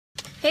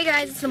Hey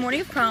guys, it's the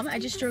morning of prom. I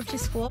just drove to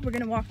school. We're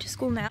gonna walk to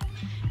school now.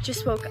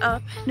 Just woke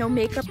up, no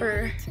makeup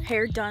or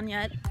hair done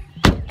yet.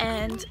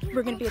 And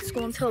we're gonna be at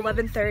school until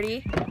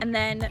 11:30. And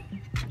then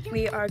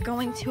we are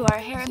going to our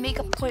hair and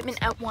makeup appointment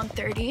at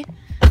 1:30.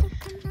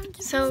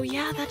 So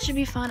yeah, that should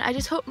be fun. I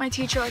just hope my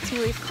teacher lets me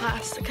leave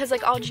class because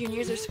like all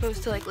juniors are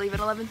supposed to like leave at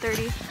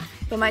 11:30.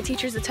 But my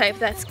teacher's the type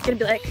that's gonna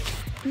be like,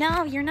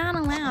 no, you're not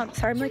allowed.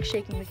 Sorry, I'm like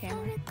shaking the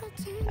camera.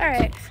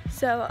 Alright,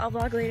 so I'll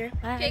vlog later.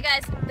 Bye. Okay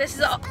guys, this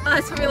is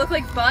us when we look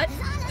like butt.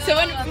 So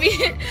when we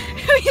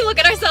look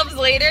at ourselves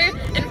later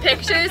in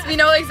pictures, we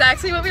know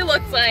exactly what we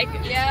look like.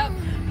 Yep.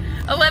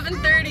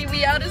 11:30,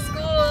 we out of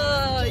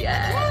school.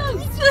 Yes.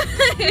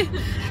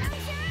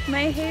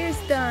 My hair's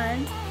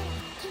done.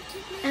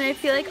 And I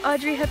feel like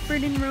Audrey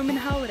Hepburn in Roman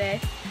Holiday.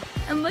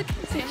 And look,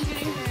 Sam's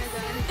getting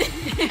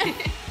hair done.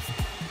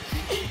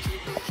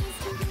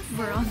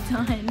 We're all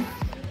done.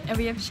 And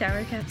we have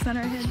shower caps on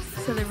our heads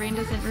so the rain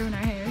doesn't ruin our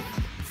hair.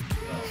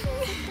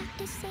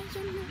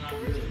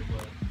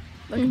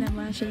 Look at them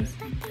lashes.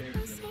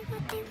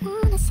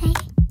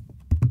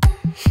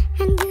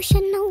 And you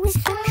should know if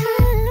I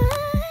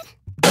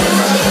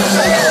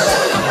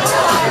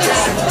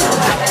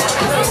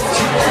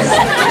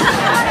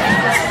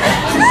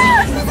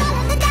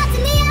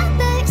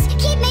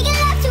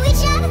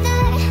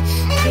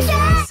Hey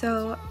guys,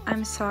 so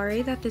I'm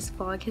sorry that this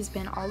vlog has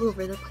been all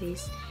over the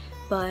place.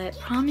 But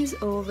prom is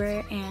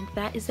over and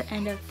that is the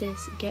end of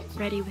this get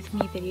ready with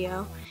me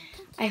video.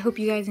 I hope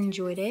you guys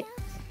enjoyed it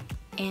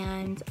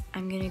and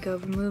I'm gonna go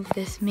remove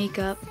this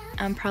makeup.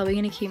 I'm probably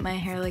gonna keep my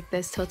hair like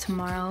this till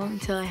tomorrow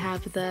until I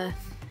have the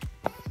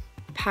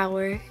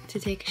power to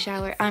take a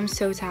shower. I'm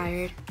so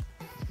tired.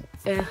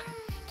 Ugh.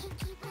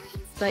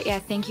 But yeah,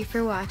 thank you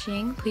for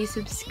watching. Please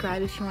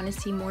subscribe if you want to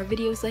see more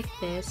videos like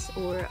this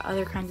or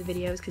other kinds of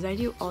videos because I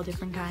do all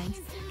different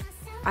kinds.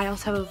 I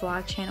also have a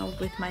vlog channel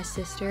with my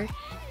sister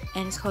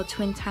and it's called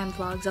Twin Time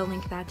Vlogs. I'll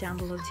link that down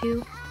below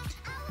too.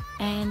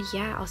 And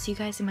yeah, I'll see you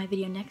guys in my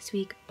video next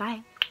week.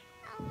 Bye.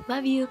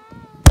 Love you.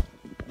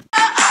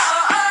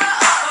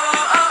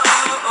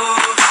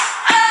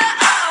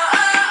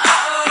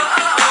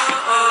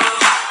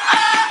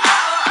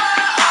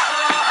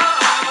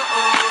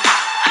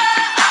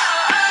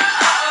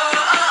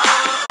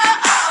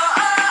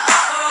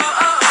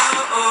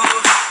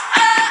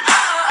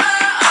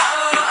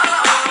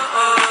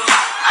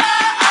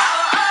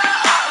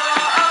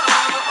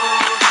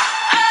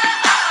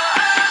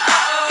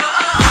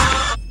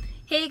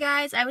 Hey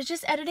guys, I was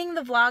just editing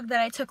the vlog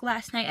that I took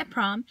last night at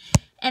prom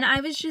and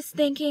I was just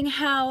thinking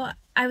how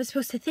I was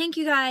supposed to thank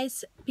you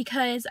guys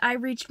because I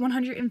reached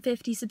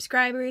 150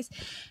 subscribers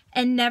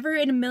and never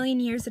in a million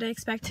years did I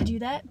expect to do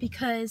that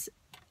because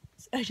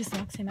I just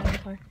knocked him out of the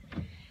car.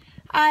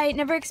 I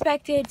never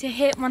expected to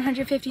hit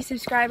 150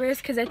 subscribers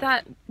because I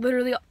thought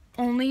literally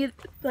only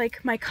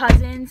like my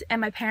cousins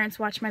and my parents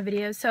watch my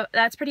videos, so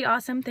that's pretty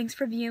awesome. Thanks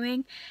for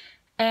viewing.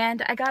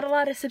 And I got a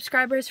lot of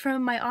subscribers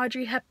from my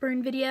Audrey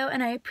Hepburn video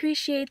and I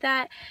appreciate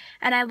that.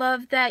 And I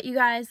love that you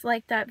guys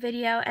liked that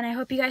video and I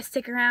hope you guys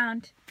stick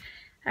around.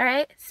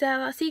 Alright, so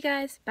I'll see you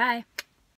guys. Bye.